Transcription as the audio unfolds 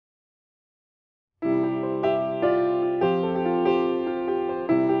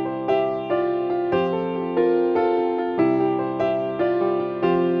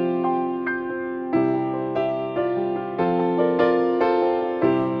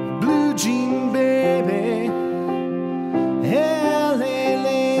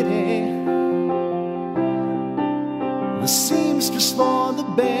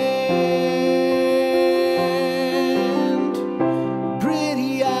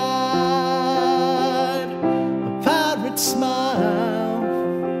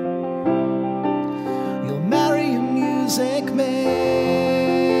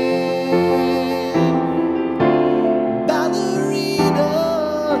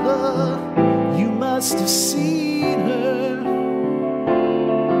must have seen her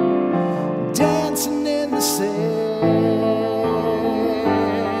dancing in the sand,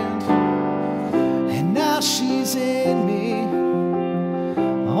 and now she's in me,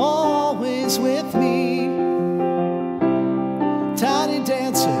 always with me, tiny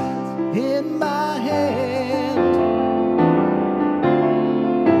dancer in my hand.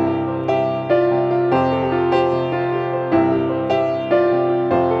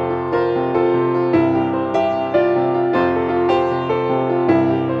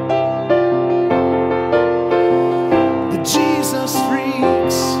 Jesus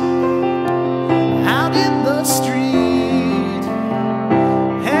freaks out in the street,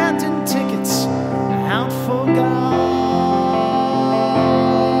 handing tickets out for God.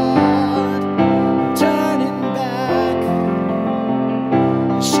 Turning back,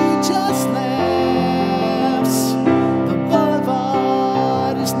 she just laughs. The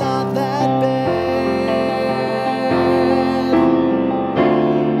boulevard is not that bad.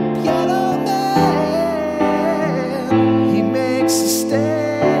 Piano man, he makes a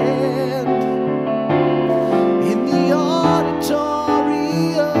stand in the auditorium,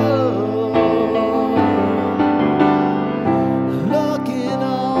 looking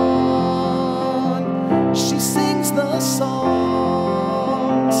on. She sings the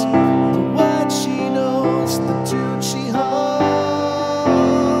songs, the words she knows, the tune she hums.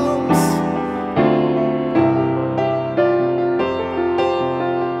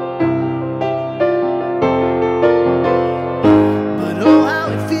 But oh, how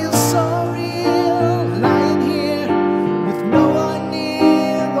it feels so real, lying here with no one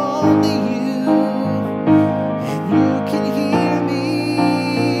near, only you. And you can hear me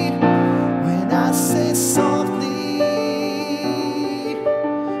when I say softly,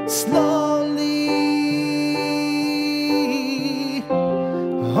 slowly,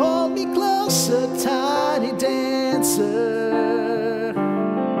 hold me closer, tiny dancer.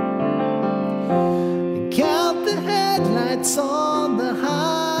 Count the headlights on the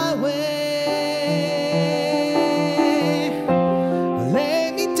highway.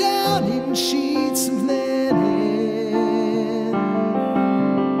 Lay me down in sheets of lead.